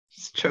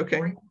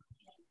choking.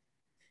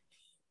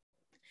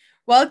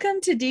 Welcome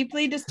to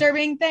Deeply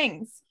Disturbing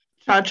Things.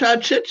 Cha-cha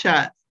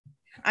chit-chat.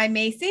 I'm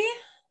Macy.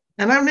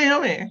 And I'm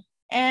Naomi.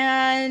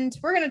 And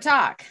we're going to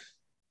talk.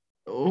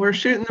 We're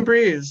shooting the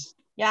breeze.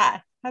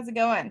 Yeah. How's it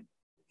going?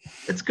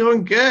 It's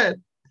going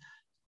good.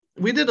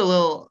 We did a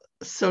little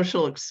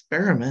social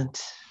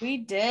experiment. We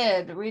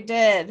did.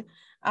 Why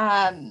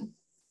don't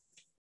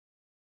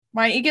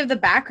you give the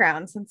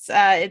background since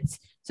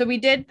so we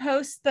did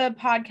post the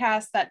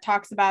podcast that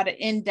talks about it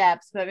in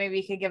depth, but maybe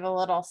you could give a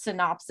little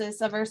synopsis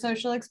of our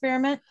social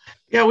experiment.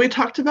 Yeah, we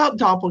talked about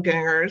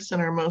doppelgangers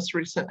in our most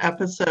recent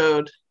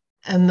episode.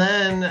 And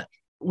then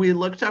we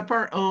looked up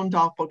our own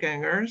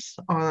doppelgangers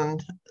on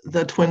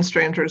the Twin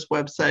Strangers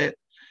website.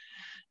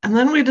 And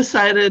then we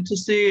decided to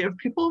see if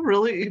people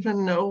really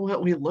even know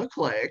what we look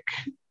like.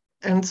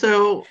 And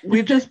so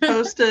we just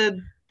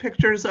posted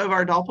pictures of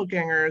our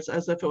doppelgangers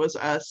as if it was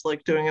us,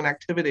 like doing an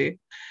activity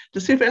to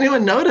see if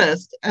anyone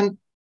noticed. And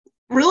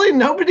really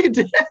nobody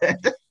did.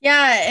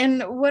 Yeah.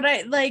 And what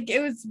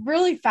it was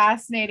really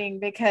fascinating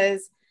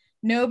because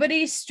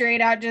nobody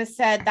straight out just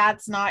said,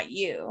 "That's not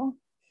you."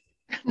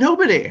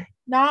 Nobody.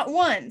 Not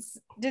once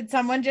did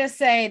someone just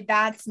say,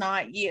 "That's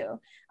not you."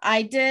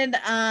 I did.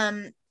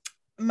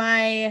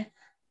 My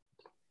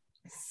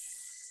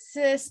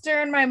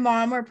sister and my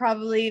mom were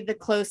probably the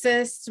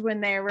closest when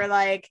they were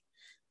like,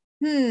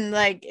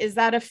 is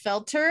that a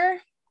filter?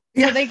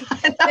 So Yeah, they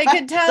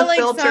could tell the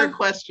filter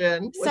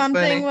question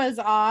something was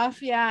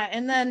off. Yeah.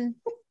 And then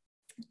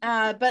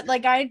but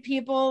like I had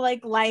people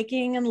like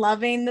liking and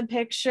loving the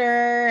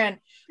picture, and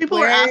people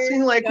were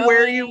asking like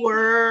where you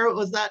were.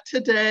 Was that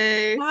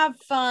today? Have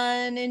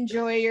fun,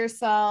 enjoy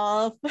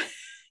yourself.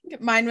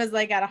 Mine was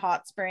like at a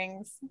hot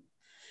springs.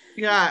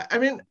 Yeah, I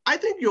mean, I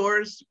think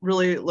yours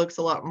really looks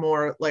a lot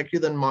more like you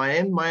than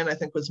mine. Mine, I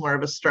think, was more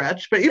of a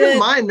stretch, but even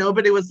mine,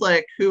 nobody was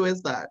like, "Who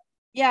is that?"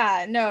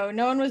 Yeah, no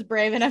one was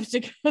brave enough to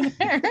go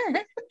there.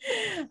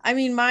 I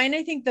mean, mine,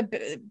 I think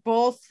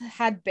both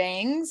had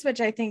bangs,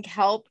 which I think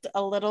helped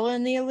a little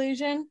in the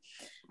illusion.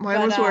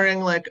 Mine was wearing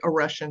like a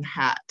Russian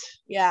hat.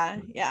 Yeah.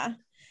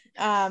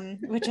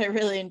 Which I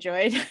really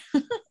enjoyed.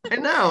 I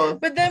know.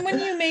 But then when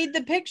you made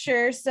the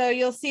picture, so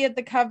you'll see at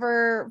the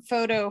cover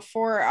photo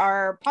for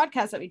our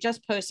podcast that we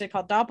just posted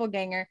called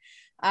Doppelganger,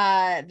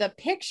 the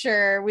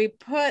picture, we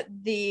put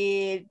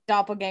the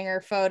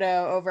doppelganger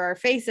photo over our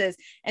faces,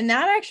 and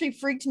that actually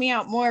freaked me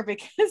out more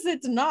because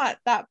it's not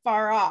that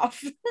far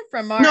off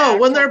from our no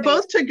when they're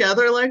both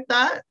together like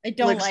that, I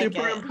don't like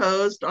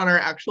superimposed on our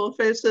actual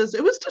faces.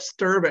 It was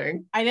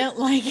disturbing. I didn't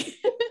like it.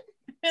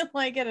 I didn't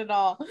like it at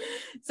all.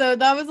 So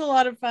that was a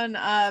lot of fun.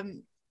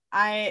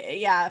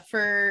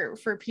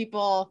 For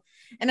people,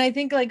 and I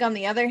think like on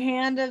the other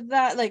hand of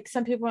that, like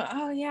some people went,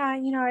 "Oh yeah,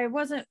 I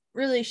wasn't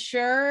really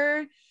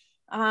sure,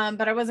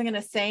 but I wasn't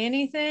gonna say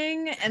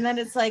anything." And then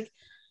it's like,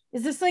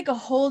 is this like a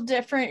whole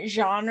different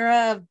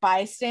genre of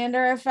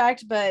bystander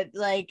effect, but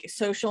like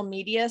social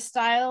media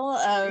style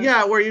of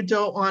where you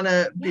don't want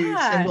to be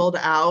singled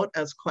out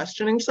as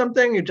questioning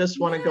something, you just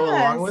want to go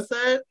along with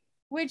it,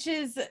 which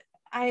is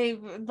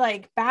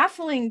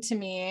baffling to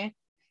me,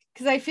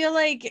 because I feel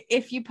like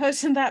if you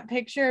posted that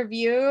picture of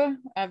you,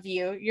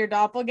 your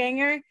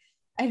doppelganger,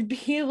 I'd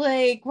be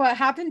like, "What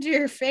happened to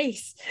your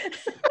face?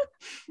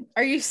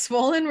 Are you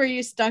swollen? Were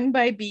you stung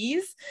by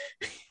bees?"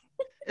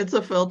 It's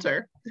a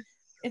filter.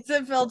 It's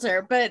a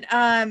filter. But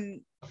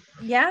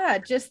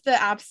just the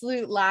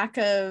absolute lack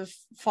of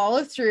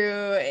follow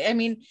through. I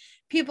mean,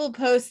 people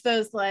post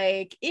those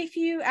like, "If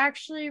you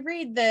actually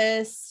read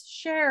this,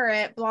 share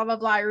it, blah, blah,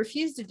 blah." I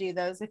refuse to do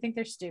those. I think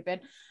they're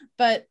stupid.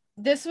 But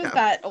this was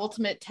that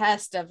ultimate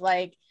test of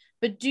like,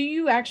 but do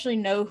you actually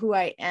know who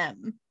I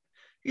am?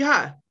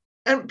 Yeah.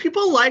 And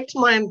people liked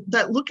mine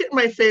that look at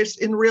my face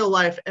in real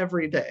life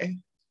every day.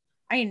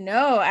 I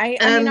know. I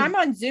mean, I'm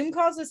on Zoom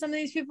calls with some of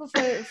these people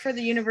for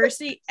the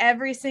university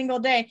every single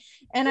day.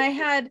 And I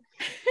had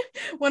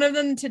one of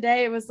them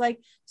today. It was like,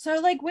 "So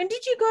like, when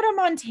did you go to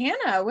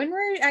Montana? When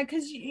were I?"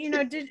 Because,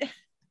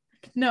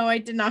 no, I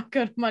did not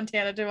go to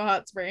Montana to a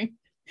hot spring.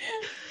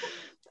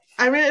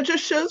 I mean, it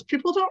just shows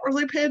people don't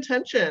really pay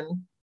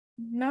attention.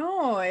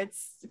 No,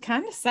 it's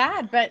kind of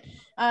sad, but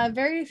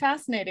very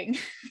fascinating.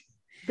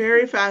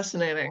 Very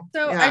fascinating.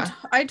 So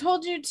I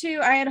told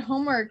you I had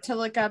homework to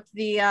look up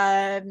the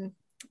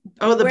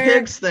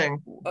pigs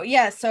thing.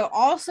 Yeah. So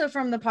also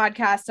from the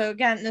podcast. So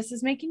again, this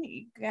is making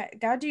you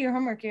gotta do your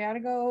homework. You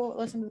gotta go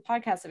listen to the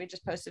podcast that we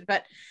just posted.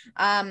 But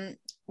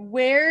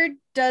where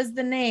does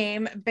the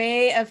name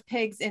Bay of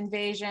Pigs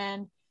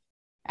Invasion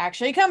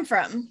actually come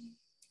from?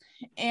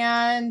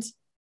 And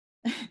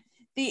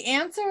the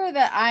answer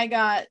that I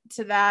got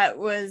to that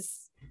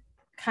was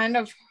kind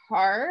of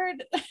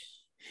hard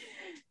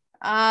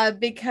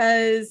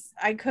because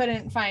I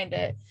couldn't find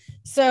it.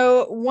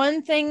 So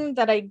one thing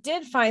that I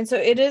did find, so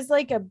it is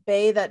like a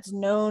bay that's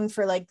known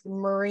for like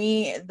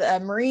marine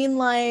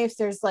life.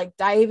 There's like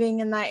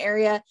diving in that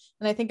area.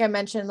 And I think I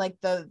mentioned like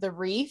the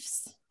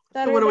reefs.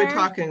 So what are we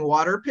talking?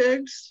 Water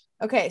pigs?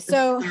 Okay.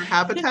 So their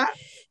habitat.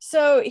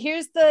 So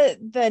here's the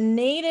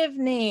native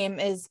name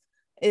is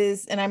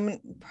is, and I'm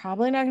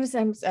probably not going to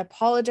say, I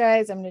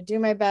apologize. I'm going to do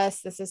my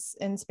best. This is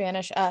in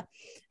Spanish.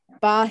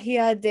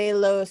 Bahia de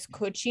los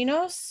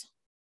Cochinos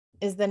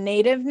is the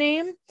native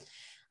name.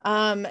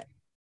 The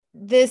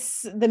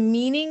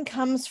meaning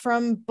comes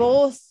from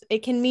both.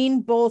 It can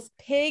mean both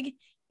pig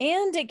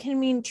and it can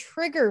mean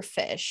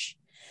triggerfish.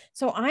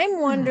 So I'm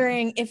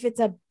wondering if it's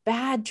a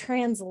bad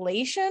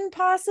translation,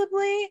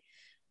 possibly,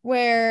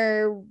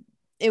 where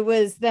it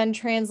was then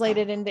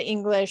translated into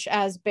English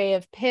as Bay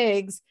of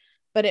Pigs,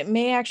 but it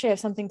may actually have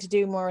something to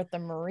do more with the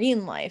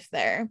marine life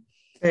there.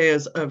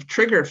 Bays of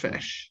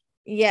triggerfish.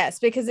 Yes,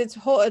 because it's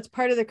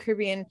part of the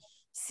Caribbean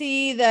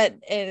Sea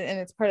and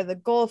it's part of the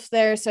Gulf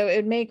there. So it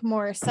would make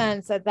more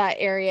sense that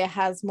area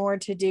has more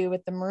to do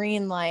with the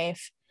marine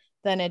life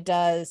than it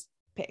does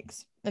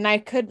pigs. And I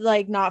could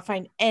not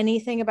find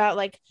anything about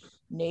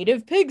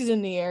native pigs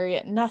in the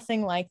area,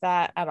 nothing like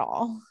that at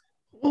all.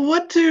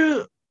 What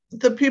do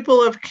the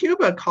people of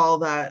Cuba call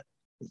that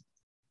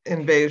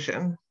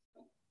invasion?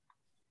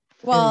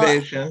 Well, I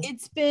think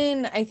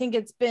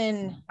it's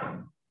been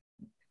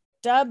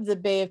dubbed the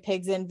Bay of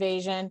Pigs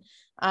invasion.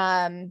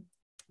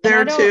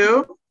 There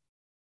too?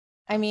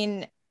 I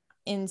mean,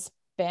 in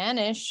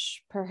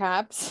Spanish,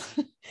 perhaps,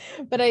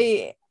 but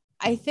I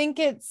think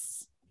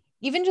it's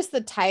even just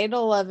the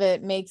title of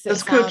it makes it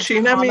sound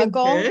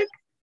comical. Mean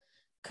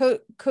pig?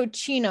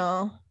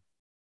 Cochino. Are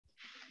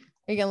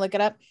you gonna look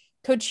it up?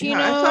 Cochino.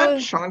 Yeah, I thought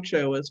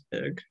chancho was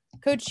pig.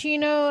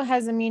 Cochino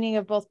has a meaning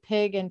of both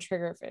pig and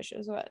triggerfish,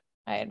 is what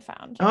I had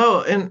found.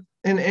 Oh, in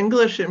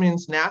English it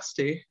means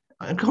nasty,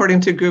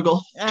 according to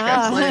Google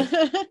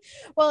Translate.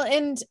 Well,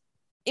 and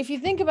if you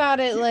think about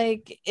it,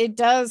 it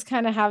does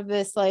kind of have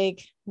this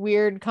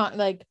weird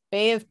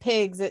Bay of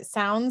Pigs. It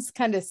sounds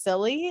kind of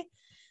silly.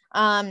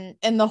 And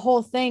the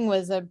whole thing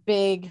was a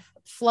big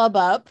flub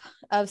up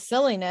of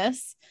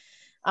silliness.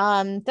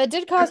 That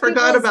did cost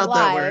people's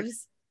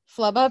lives.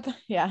 Flub up,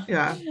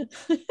 yeah.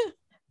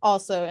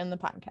 Also in the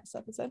podcast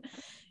episode.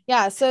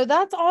 Yeah, so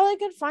that's all I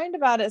could find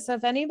about it. So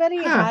if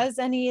anybody has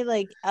any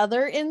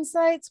other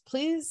insights,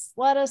 please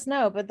let us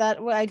know. But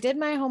I did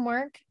my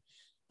homework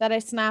that I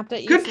snapped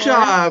at you. Good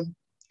job.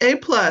 A+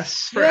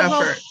 for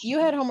effort. You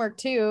had homework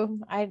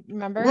too, I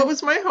remember. What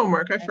was my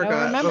homework? I forgot.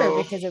 I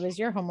remember because it was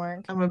your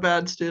homework. I'm a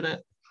bad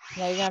student.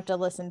 Yeah, you're gonna have to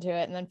listen to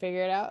it and then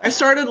figure it out. I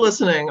started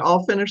listening.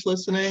 I'll finish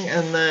listening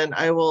and then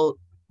I will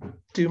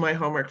do my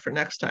homework for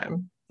next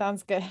time.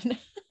 Sounds good.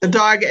 The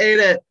dog ate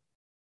it.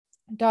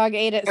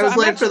 I was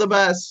late for the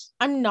bus.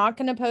 I'm not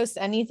going to post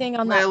anything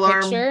on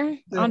that picture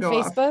on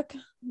Facebook.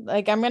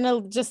 I'm going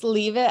to just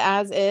leave it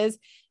as is.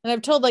 And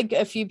I've told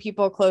a few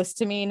people close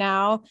to me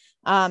now.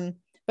 But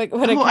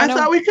I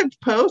thought we could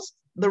post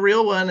the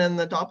real one and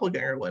the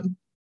doppelganger one.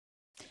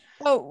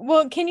 Oh,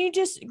 well, can you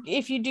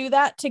if you do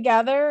that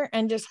together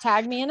and just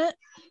tag me in it,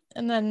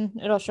 and then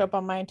it'll show up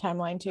on my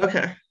timeline too.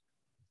 Okay.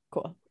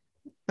 Cool.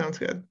 Sounds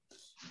good.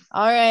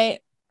 All right.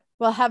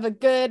 Well, have a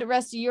good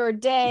rest of your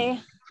day.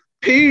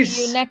 Peace.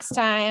 See you next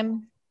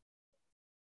time.